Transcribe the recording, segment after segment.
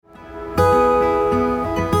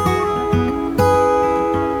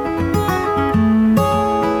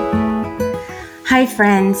Hi,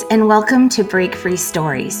 friends, and welcome to Break Free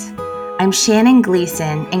Stories. I'm Shannon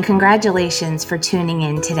Gleason, and congratulations for tuning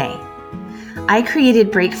in today. I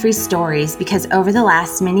created Break Free Stories because over the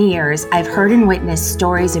last many years, I've heard and witnessed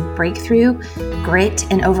stories of breakthrough, grit,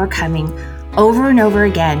 and overcoming over and over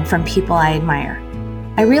again from people I admire.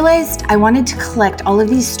 I realized I wanted to collect all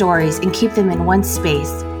of these stories and keep them in one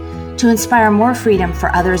space to inspire more freedom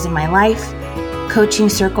for others in my life, coaching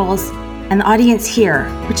circles, and the audience here,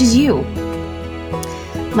 which is you.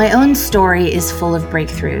 My own story is full of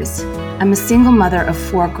breakthroughs. I'm a single mother of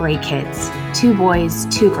 4 great kids, 2 boys,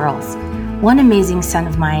 2 girls. One amazing son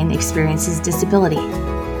of mine experiences disability.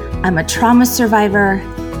 I'm a trauma survivor,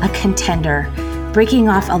 a contender, breaking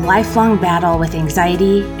off a lifelong battle with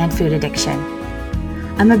anxiety and food addiction.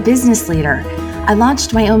 I'm a business leader. I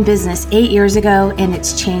launched my own business 8 years ago, and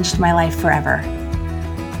it's changed my life forever.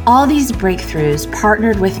 All these breakthroughs,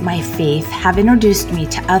 partnered with my faith, have introduced me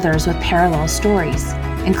to others with parallel stories,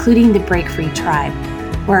 including the Break Free Tribe,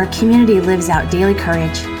 where our community lives out daily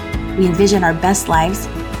courage, we envision our best lives,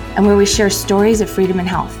 and where we share stories of freedom and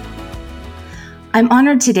health. I'm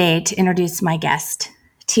honored today to introduce my guest,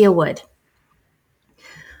 Tia Wood.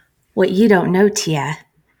 What you don't know, Tia,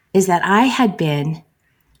 is that I had been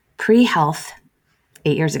pre-health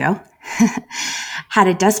 8 years ago, had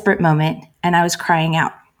a desperate moment, and I was crying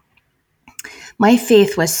out. My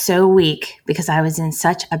faith was so weak because I was in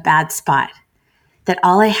such a bad spot that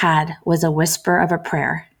all I had was a whisper of a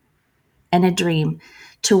prayer and a dream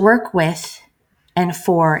to work with and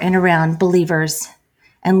for and around believers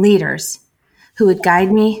and leaders who would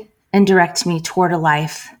guide me and direct me toward a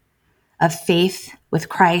life of faith with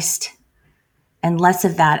Christ and less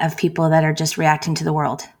of that of people that are just reacting to the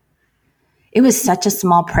world. It was such a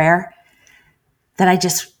small prayer that I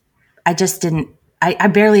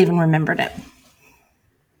barely even remembered it.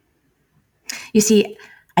 You see,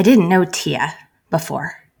 I didn't know Tia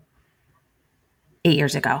before 8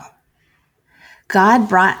 years ago. God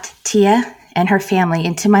brought Tia and her family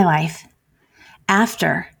into my life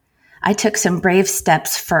after I took some brave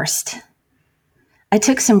steps first. I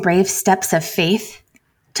took some brave steps of faith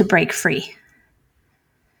to break free.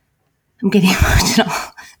 I'm getting emotional.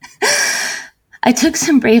 I took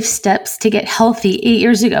some brave steps to get healthy 8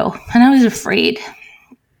 years ago, and I was afraid.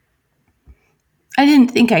 I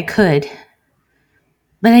didn't think I could,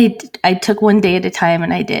 but I took one day at a time,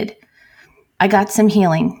 and I did. I got some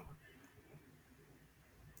healing.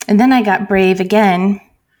 And then I got brave again,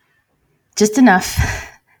 just enough,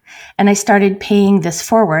 and I started paying this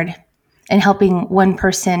forward and helping one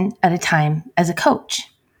person at a time as a coach.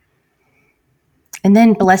 And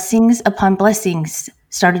then blessings upon blessings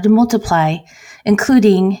started to multiply,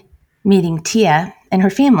 including meeting Tia and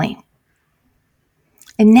her family.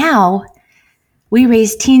 And now we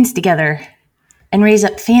raise teens together and raise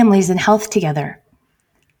up families and health together.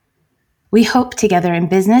 We hope together in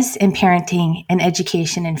business and parenting and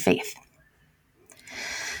education and faith.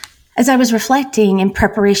 As I was reflecting in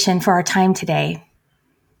preparation for our time today,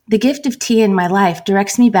 the gift of Tia in my life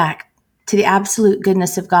directs me back to the absolute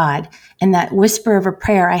goodness of God and that whisper of a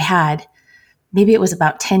prayer I had, maybe it was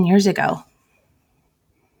about 10 years ago.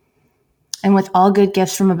 And with all good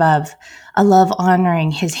gifts from above, I love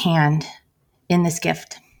honoring his hand in this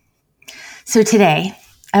gift. So today,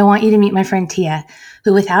 I want you to meet my friend Tia,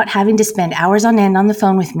 who without having to spend hours on end on the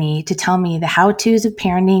phone with me to tell me the how-tos of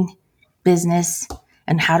parenting, business,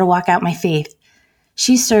 and how to walk out my faith,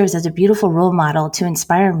 she serves as a beautiful role model to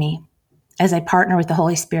inspire me as I partner with the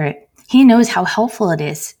Holy Spirit. He knows how helpful it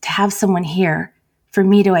is to have someone here for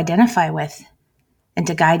me to identify with and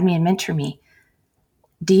to guide me and mentor me.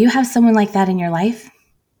 Do you have someone like that in your life?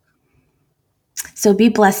 So be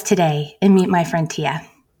blessed today and meet my friend Tia.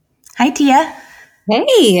 Hi, Tia.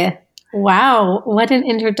 Hey. Wow. What an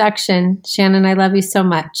introduction. Shannon, I love you so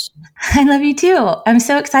much. I love you too. I'm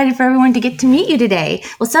so excited for everyone to get to meet you today.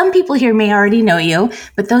 Well, some people here may already know you,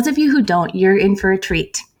 but those of you who don't, you're in for a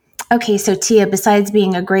treat. Okay, so Tia, besides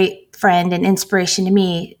being a great friend and inspiration to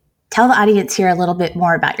me, tell the audience here a little bit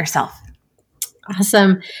more about yourself.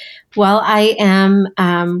 Awesome. Well, I am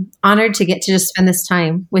honored to get to just spend this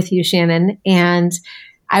time with you, Shannon. And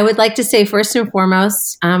I would like to say, first and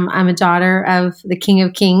foremost, I'm a daughter of the King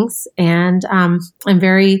of Kings, and I'm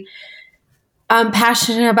very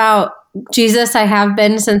passionate about Jesus. I have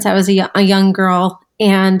been since I was a young girl,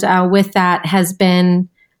 and with that has been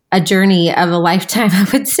a journey of a lifetime, I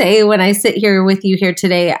would say, when I sit here with you here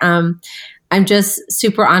today. I'm just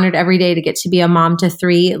super honored every day to get to be a mom to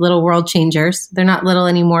 3 little world changers. They're not little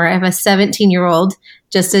anymore. I have a 17-year-old,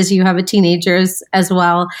 just as you have a teenager as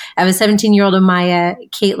well. I have a 17-year-old Amaya.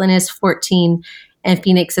 Caitlin is 14. and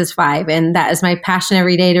Phoenix is 5. And that is my passion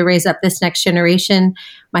every day, to raise up this next generation.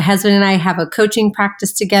 My husband and I have a coaching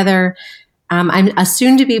practice together. I'm a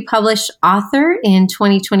soon to be published author in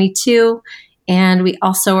 2022. And we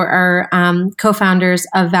also are co-founders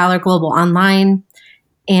of Valor Global Online.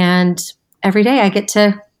 And every day I get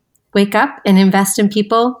to wake up and invest in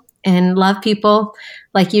people and love people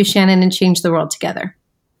like you, Shannon, and change the world together.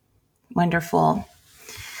 Wonderful.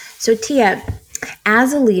 So Tia,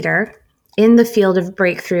 as a leader in the field of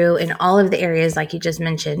breakthrough in all of the areas like you just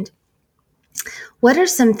mentioned, what are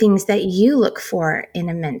some things that you look for in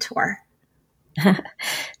a mentor?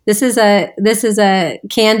 This is a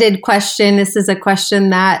candid question. This is a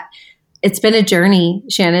question that it's been a journey,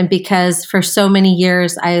 Shannon, because for so many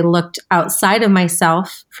years I looked outside of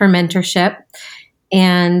myself for mentorship.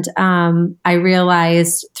 And I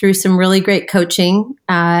realized through some really great coaching,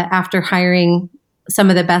 after hiring some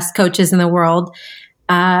of the best coaches in the world,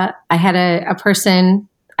 I had a person,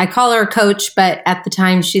 I call her a coach, but at the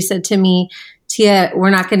time she said to me, Tia,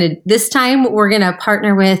 this time we're going to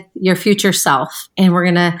partner with your future self, and we're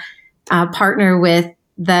going to partner with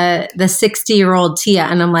the 60-year-old Tia.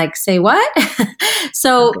 And I'm like, say what?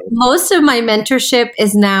 So most of my mentorship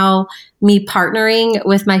is now me partnering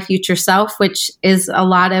with my future self, which is a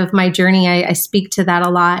lot of my journey. I speak to that a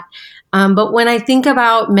lot. But when I think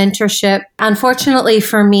about mentorship, unfortunately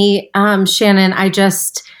for me, Shannon, I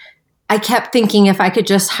kept thinking if I could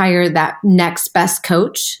just hire that next best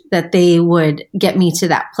coach, that they would get me to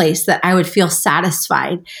that place, that I would feel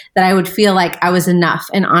satisfied, that I would feel like I was enough.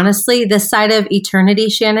 And honestly, this side of eternity,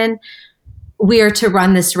 Shannon, we are to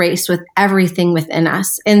run this race with everything within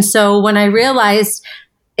us. And so when I realized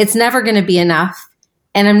it's never going to be enough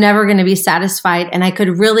and I'm never going to be satisfied, and I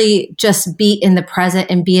could really just be in the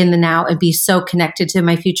present and be in the now and be so connected to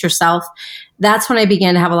my future self, that's when I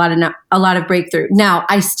began to have a lot of breakthrough. Now,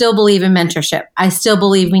 I still believe in mentorship. I still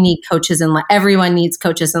believe we need coaches in life. Everyone needs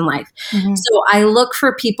coaches in life. Mm-hmm. So I look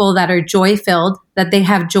for people that are joy-filled, that they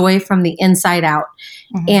have joy from the inside out.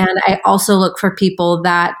 Mm-hmm. And I also look for people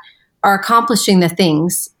that are accomplishing the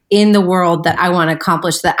things in the world that I want to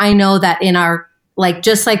accomplish, that I know that in our, like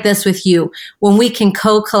just like this with you, when we can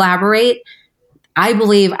co-collaborate, I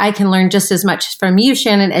believe I can learn just as much from you,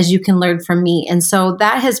 Shannon, as you can learn from me. And so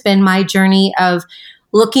that has been my journey of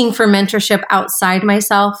looking for mentorship outside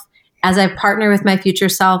myself. As I partner with my future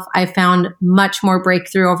self, I found much more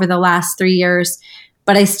breakthrough over the last 3 years.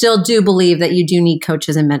 But I still do believe that you do need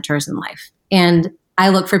coaches and mentors in life. And I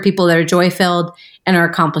look for people that are joy-filled and are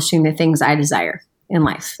accomplishing the things I desire in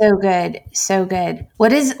life. So good. So good.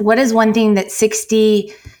 What is one thing that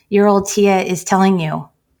 60-year-old Tia is telling you?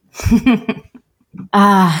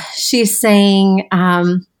 She's saying,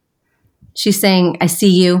 I see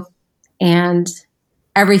you, and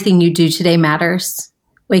everything you do today matters.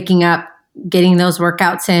 Waking up, getting those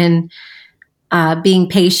workouts in, being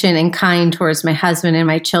patient and kind towards my husband and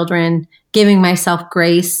my children, giving myself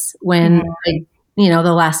grace when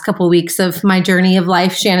the last couple of weeks of my journey of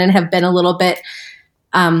life, Shannon, have been a little bit,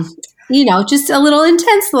 just a little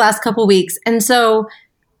intense the last couple of weeks. And so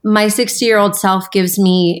my 60-year-old self gives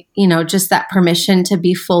me, just that permission to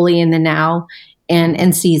be fully in the now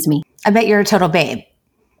and sees me. I bet you're a total babe.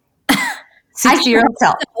 60-year-old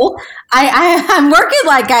self. I'm working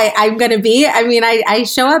like I'm going to be. I mean, I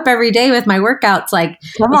show up every day with my workouts. Like,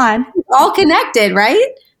 come on, all connected, right?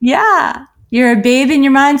 Yeah. You're a babe in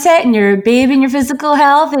your mindset, and you're a babe in your physical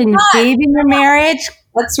health, and you're a babe in your marriage.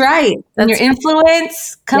 That's right. And your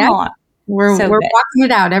influence. Come on. We're walking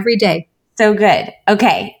it out every day. So good.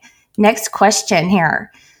 Okay. Next question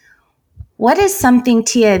here. What is something,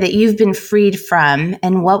 Tia, that you've been freed from,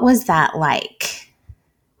 and what was that like?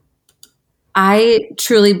 I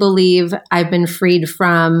truly believe I've been freed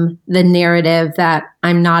from the narrative that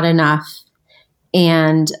I'm not enough.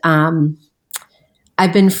 And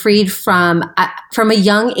I've been freed from a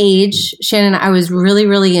young age, Shannon, I was really,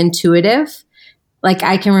 really intuitive. Like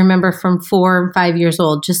I can remember from 4 and 5 years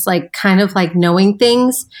old, just like kind of like knowing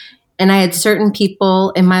things. And I had certain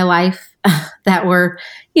people in my life that were,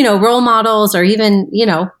 role models or even,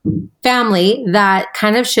 family that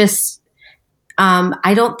kind of just,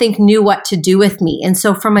 I don't think knew what to do with me. And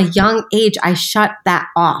so from a young age, I shut that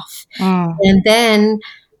off. And then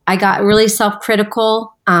I got really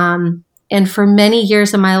self-critical. And for many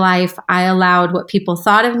years of my life, I allowed what people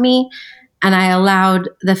thought of me, and I allowed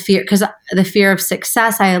the fear of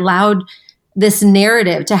success. I allowed this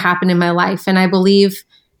narrative to happen in my life. And I believe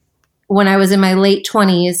when I was in my late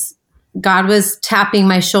 20s, God was tapping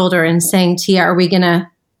my shoulder and saying, Tia, are we gonna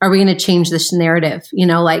change this narrative?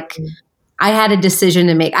 I had a decision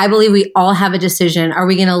to make. I believe we all have a decision. Are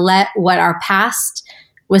we going to let what our past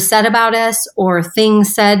was said about us or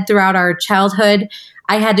things said throughout our childhood,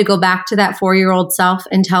 I had to go back to that 4-year-old self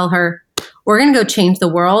and tell her, we're going to go change the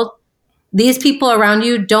world. These people around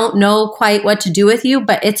you don't know quite what to do with you,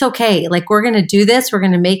 but it's okay. Like, we're going to do this. We're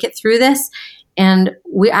going to make it through this. And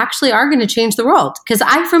we actually are going to change the world. Because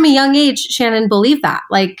I, from a young age, Shannon, believed that.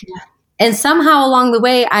 Like, and somehow along the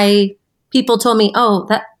way, people told me, oh,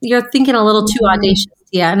 that you're thinking a little too audacious.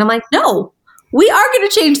 Yeah. And I'm like, no, we are going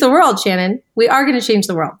to change the world, Shannon. We are going to change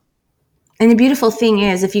the world. And the beautiful thing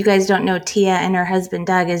is, if you guys don't know Tia and her husband,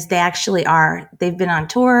 Doug, is they actually are. They've been on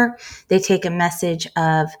tour. They take a message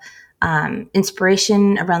of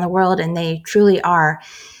inspiration around the world, and they truly are.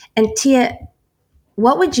 And Tia,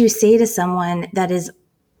 what would you say to someone that is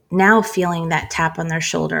now feeling that tap on their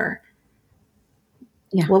shoulder?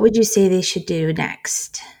 Yeah. What would you say they should do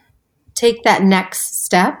next? Take that next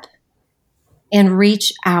step and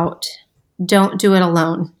reach out. Don't do it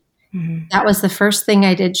alone. Mm-hmm. That was the first thing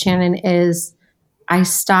I did, Shannon, is I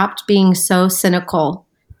stopped being so cynical,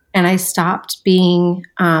 and I stopped being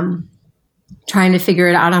trying to figure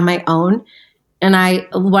it out on my own. And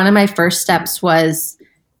one of my first steps was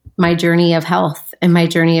my journey of health and my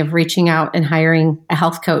journey of reaching out and hiring a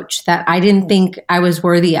health coach that I didn't think I was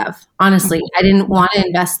worthy of. Honestly, I didn't want to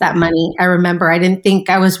invest that money. I remember I didn't think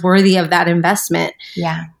I was worthy of that investment.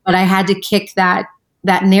 Yeah. But I had to kick that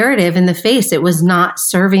narrative in the face. It was not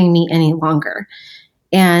serving me any longer,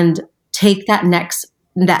 and take that next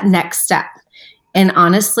step. And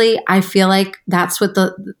honestly, I feel like that's what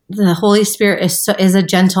the Holy Spirit is a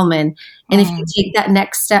gentleman. And if you take that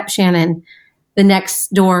next step, Shannon, the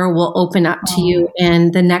next door will open up to you,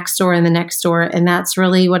 and the next door and the next door. And that's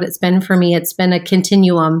really what it's been for me. It's been a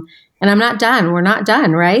continuum, and I'm not done. We're not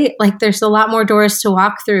done, right? Like, there's a lot more doors to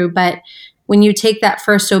walk through, but when you take that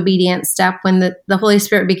first obedient step, when the Holy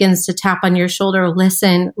Spirit begins to tap on your shoulder,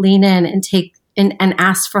 listen, lean in, and take and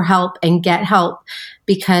ask for help and get help,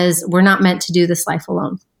 because we're not meant to do this life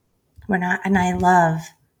alone. We're not. And I love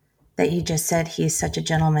that you just said he's such a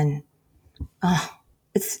gentleman. Oh,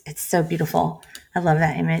 it's so beautiful. I love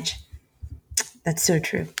that image. That's so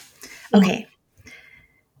true. Okay.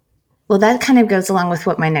 Well, that kind of goes along with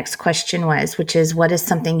what my next question was, which is, what is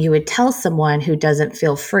something you would tell someone who doesn't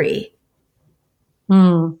feel free?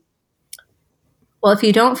 Well, if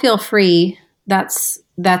you don't feel free, that's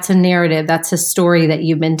a narrative. That's a story that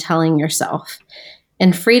you've been telling yourself.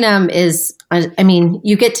 And freedom is,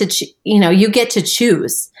 you get to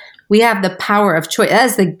choose. We have the power of choice. That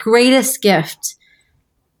is the greatest gift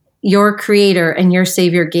your Creator and your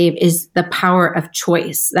Savior gave, is the power of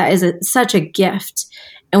choice. That is such a gift.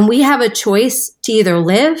 And we have a choice to either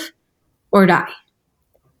live or die,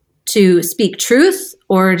 to speak truth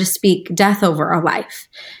or to speak death over our life.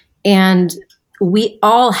 And we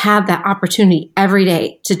all have that opportunity every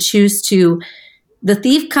day to choose to. The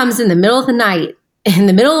thief comes in the middle of the night, in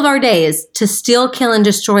the middle of our days, to steal, kill, and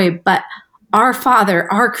destroy. But our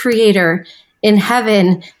Father, our Creator in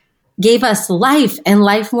heaven, gave us life and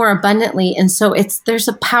life more abundantly. And so there's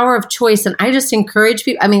a power of choice. And I just encourage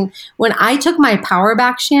people. When I took my power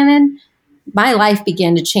back, Shannon, my life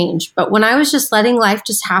began to change. But when I was just letting life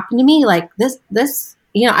just happen to me, like this,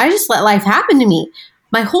 I just let life happen to me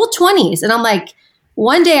my whole 20s. And I'm like,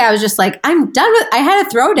 one day I was just like, I'm done with, I had a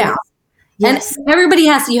throwdown. Yes. And everybody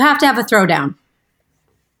you have to have a throwdown.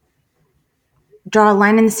 Draw a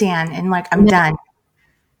line in the sand and like, I'm done.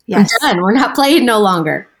 Yes. I'm done. We're not playing no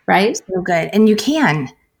longer. Right? So good. And you can.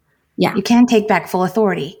 Yeah. You can take back full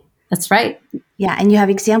authority. That's right. Yeah. And you have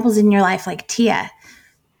examples in your life like Tia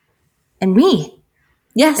and me.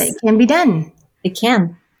 Yes. That it can be done. It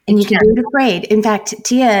can. And you can do it afraid. In fact,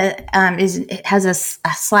 Tia has a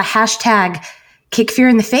hashtag kick fear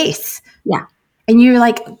in the face. Yeah. And you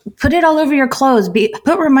like put it all over your clothes,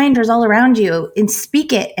 put reminders all around you, and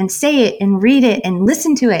speak it and say it and read it and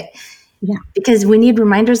listen to it. Yeah. Because we need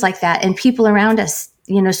reminders like that, and people around us,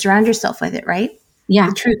 surround yourself with it, right? Yeah.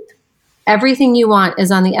 The truth. Everything you want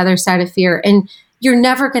is on the other side of fear. And you're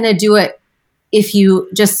never going to do it if you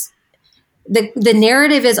just, the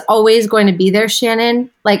narrative is always going to be there, Shannon.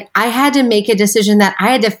 Like, I had to make a decision that I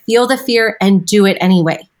had to feel the fear and do it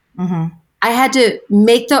anyway. Mm-hmm. I had to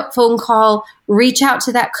make the phone call, reach out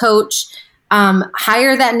to that coach,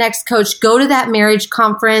 hire that next coach, go to that marriage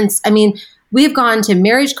conference. We've gone to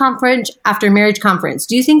marriage conference after marriage conference.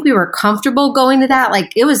 Do you think we were comfortable going to that?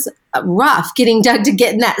 Like, it was rough getting Doug to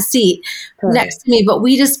get in that seat next to me, but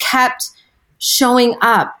we just kept showing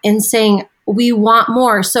up and saying, we want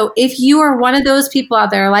more. So if you are one of those people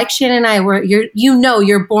out there, like Shannon and I, where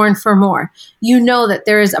you're born for more, that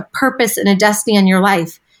there is a purpose and a destiny in your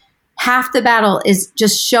life, half the battle is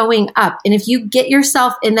just showing up. And if you get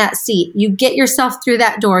yourself in that seat, you get yourself through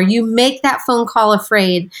that door, you make that phone call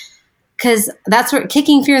afraid, because that's what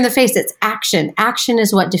kicking fear in the face, it's action. Action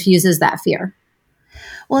is what diffuses that fear.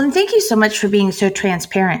 Well, and thank you so much for being so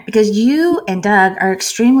transparent, because you and Doug are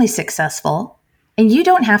extremely successful and you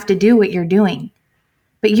don't have to do what you're doing,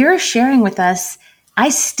 but you're sharing with us, I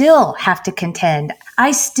still have to contend.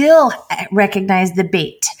 I still recognize the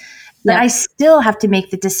bait, but I still have to make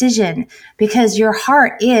the decision, because your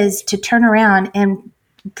heart is to turn around and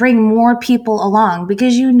bring more people along,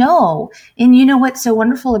 because you know what's so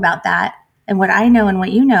wonderful about that. And what I know and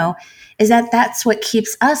what you know is that that's what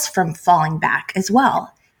keeps us from falling back as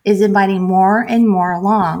well, is inviting more and more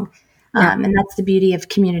along. And that's the beauty of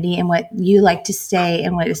community, and what you like to say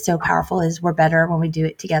and what is so powerful is we're better when we do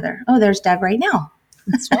it together. Oh, there's Doug right now.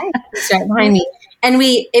 That's right. It's right behind me. And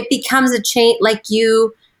it becomes a chain, like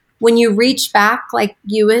when you reach back, like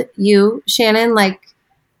you, Shannon, like,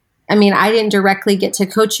 I mean, I didn't directly get to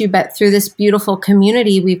coach you, but through this beautiful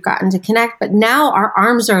community, we've gotten to connect, but now our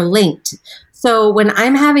arms are linked. So when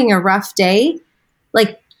I'm having a rough day,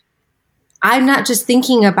 like, I'm not just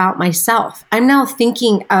thinking about myself. I'm now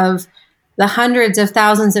thinking of the hundreds of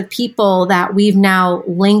thousands of people that we've now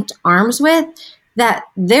linked arms with, that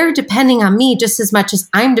they're depending on me just as much as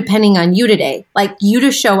I'm depending on you today, like you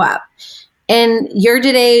to show up. And your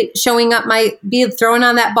today showing up might be throwing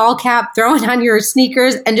on that ball cap, throwing on your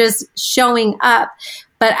sneakers, and just showing up.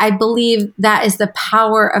 But I believe that is the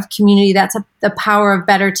power of community. That's the power of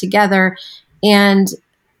better together. And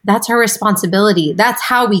that's our responsibility. That's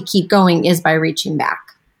how we keep going, is by reaching back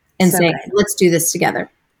and saying, let's do this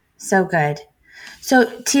together. So good.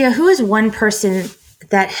 So Tia, who is one person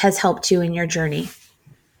that has helped you in your journey?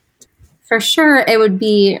 For sure, it would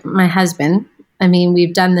be my husband. I mean,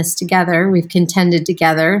 we've done this together. We've contended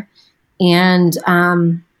together. And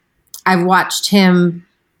I've watched him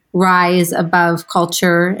rise above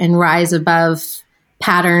culture and rise above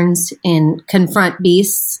patterns and confront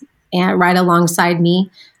beasts and right alongside me.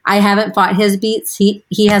 I haven't fought his beasts.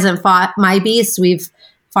 He hasn't fought my beasts. We've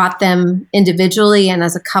fought them individually and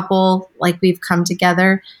as a couple, like we've come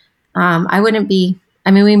together.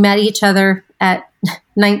 We met each other at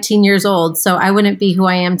 19 years old, so I wouldn't be who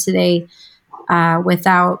I am today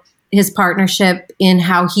without his partnership in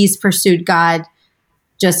how he's pursued God.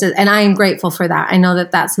 And I am grateful for that. I know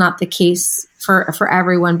that that's not the case for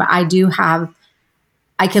everyone, but I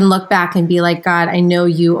can look back and be like, God, I know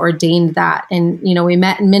you ordained that. And, we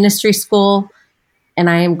met in ministry school, and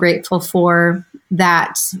I am grateful for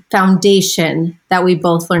that foundation that we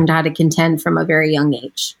both learned how to contend from a very young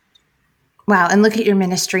age. Wow. And look at your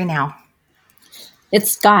ministry now.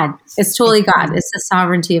 It's God. It's totally God. It's the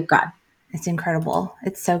sovereignty of God. It's incredible.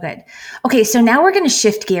 It's so good. Okay, so now we're going to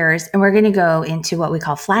shift gears and we're going to go into what we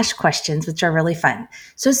call flash questions, which are really fun.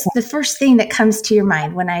 So it's the first thing that comes to your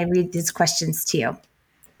mind when I read these questions to you.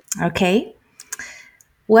 Okay.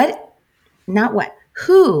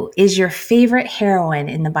 Who is your favorite heroine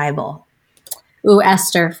in the Bible? Ooh,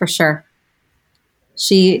 Esther, for sure.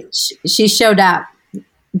 She showed up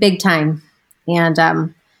big time,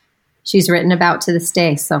 and she's written about to this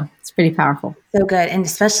day. So it's pretty powerful. So good. And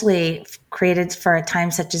especially created for a time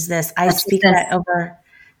such as this. I speak that over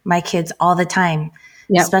my kids all the time,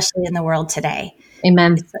 especially in the world today.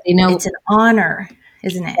 Amen. It's an honor,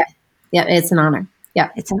 isn't it? Yeah, it's an honor. Yeah.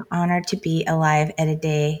 It's an honor to be alive at a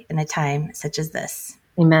day and a time such as this.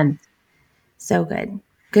 Amen. So good.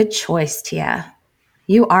 Good choice, Tia.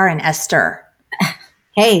 You are an Esther.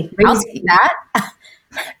 Hey, I'll say that.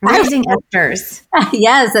 Raising Esthers.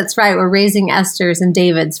 Yes, that's right. We're raising Esthers and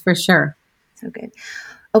Davids for sure. So good.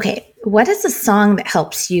 Okay. What is a song that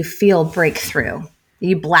helps you feel breakthrough?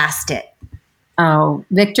 You blast it. Oh,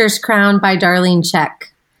 Victor's Crown by Darlene Zschech.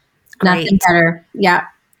 Great. Nothing better. Yeah.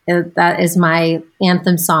 That is my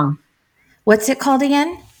anthem song. What's it called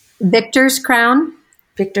again? Victor's Crown.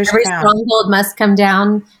 Victor's Every Crown. stronghold must come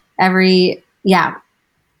down. Every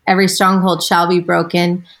stronghold shall be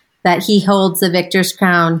broken. That he holds the victor's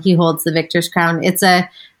crown. He holds the victor's crown. It's a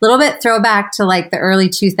little bit throwback to like the early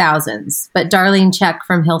 2000s, but Darlene Zschech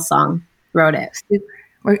from Hillsong wrote it.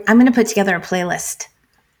 I'm going to put together a playlist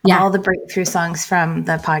of all the breakthrough songs from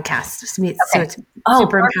the podcast. So it's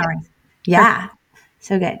super empowering. Yeah.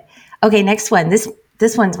 So good. Okay, next one. This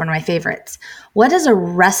one's one of my favorites. What does a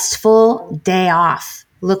restful day off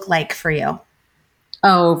look like for you?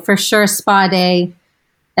 Oh, for sure, spa day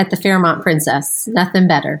at the Fairmont Princess. Nothing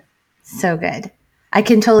better. So good. I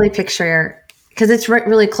can totally picture, because it's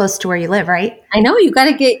really close to where you live, right? I know. You got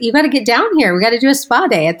to get down here. We got to do a spa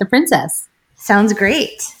day at the Princess. Sounds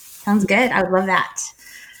great. Sounds good. I would love that.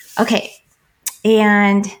 Okay.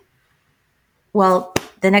 And Well,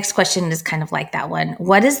 the next question is kind of like that one.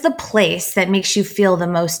 What is the place that makes you feel the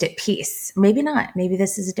most at peace? Maybe not. Maybe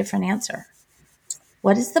this is a different answer.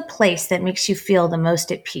 What is the place that makes you feel the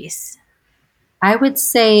most at peace? I would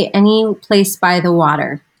say any place by the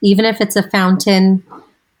water, even if it's a fountain.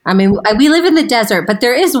 I mean, we live in the desert, but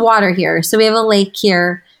there is water here. So we have a lake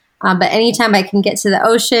here. But anytime I can get to the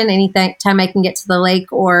ocean, anytime I can get to the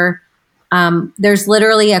lake, or there's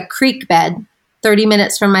literally a creek bed 30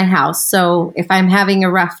 minutes from my house. So if I'm having a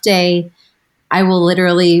rough day, I will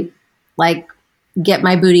literally get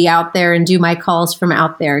my booty out there and do my calls from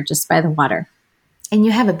out there just by the water. And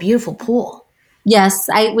you have a beautiful pool. Yes,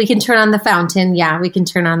 we can turn on the fountain. Yeah, we can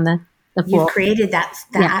turn on the pool. You've created that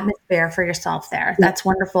atmosphere for yourself there. Yeah. That's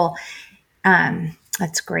wonderful.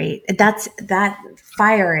 That's great. That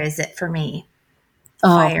fire is it for me.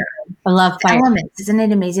 Fire. I love fire. Elements. Isn't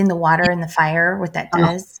it amazing, the water and the fire, what that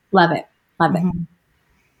does? Love it. Love it.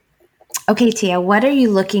 Okay, Tia, what are you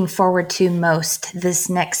looking forward to most this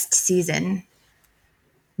next season?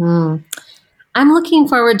 I'm looking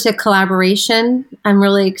forward to collaboration. I'm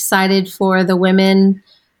really excited for the women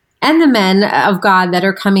and the men of God that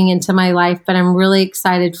are coming into my life, but I'm really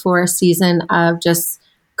excited for a season of just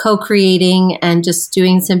co-creating and just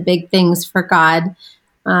doing some big things for God.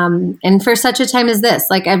 And for such a time as this,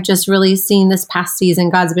 I've just really seen this past season,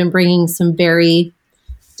 God's been bringing some very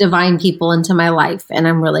divine people into my life, and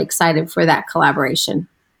I'm really excited for that collaboration.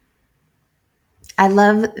 I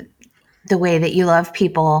love the way that you love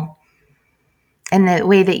people and the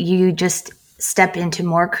way that you just step into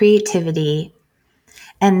more creativity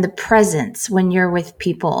and the presence when you're with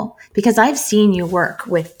people, because I've seen you work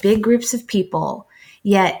with big groups of people,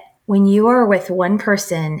 yet when you are with one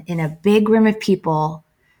person in a big room of people,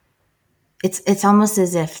 it's almost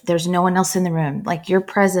as if there's no one else in the room. Your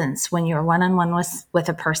presence when you're one-on-one with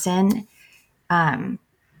a person,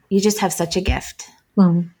 you just have such a gift.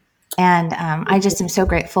 Mm-hmm. And I just am so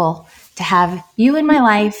grateful to have you in my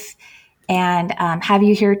life and have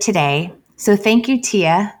you here today. So thank you,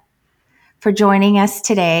 Tia, for joining us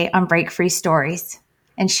today on Break Free Stories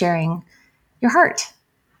and sharing your heart.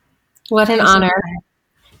 What an honor.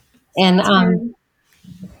 And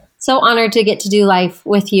so honored to get to do life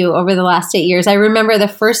with you over the last 8 years. I remember the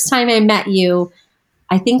first time I met you,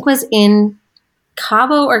 I think was in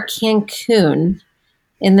Cabo or Cancun,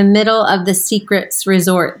 in the middle of the Secrets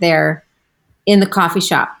Resort there in the coffee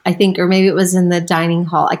shop, I think, or maybe it was in the dining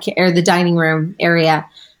hall, or the dining room area.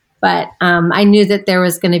 But I knew that there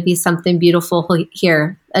was going to be something beautiful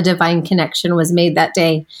here. A divine connection was made that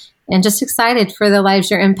day. And just excited for the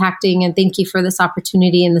lives you're impacting. And thank you for this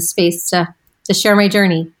opportunity and the space to share my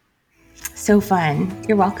journey. So fun.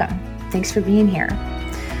 You're welcome. Thanks for being here.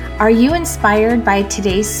 Are you inspired by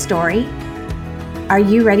today's story? Are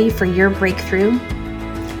you ready for your breakthrough?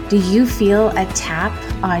 Do you feel a tap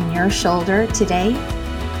on your shoulder today?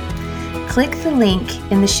 Click the link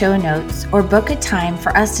in the show notes or book a time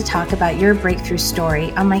for us to talk about your breakthrough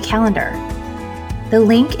story on my calendar. The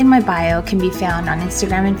link in my bio can be found on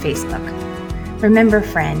Instagram and Facebook. Remember,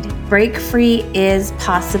 friend, break free is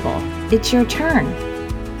possible. It's your turn.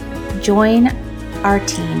 Join our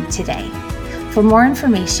team today. For more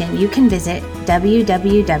information, you can visit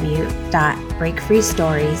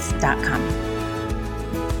www.breakfreestories.com.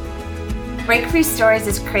 Break Free Stories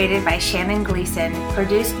is created by Shannon Gleason,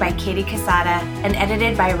 produced by Katie Casada, and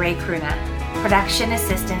edited by Ray Cruna. Production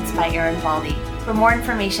assistance by Aaron Baldy. For more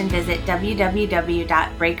information, visit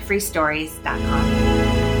www.breakfreestories.com.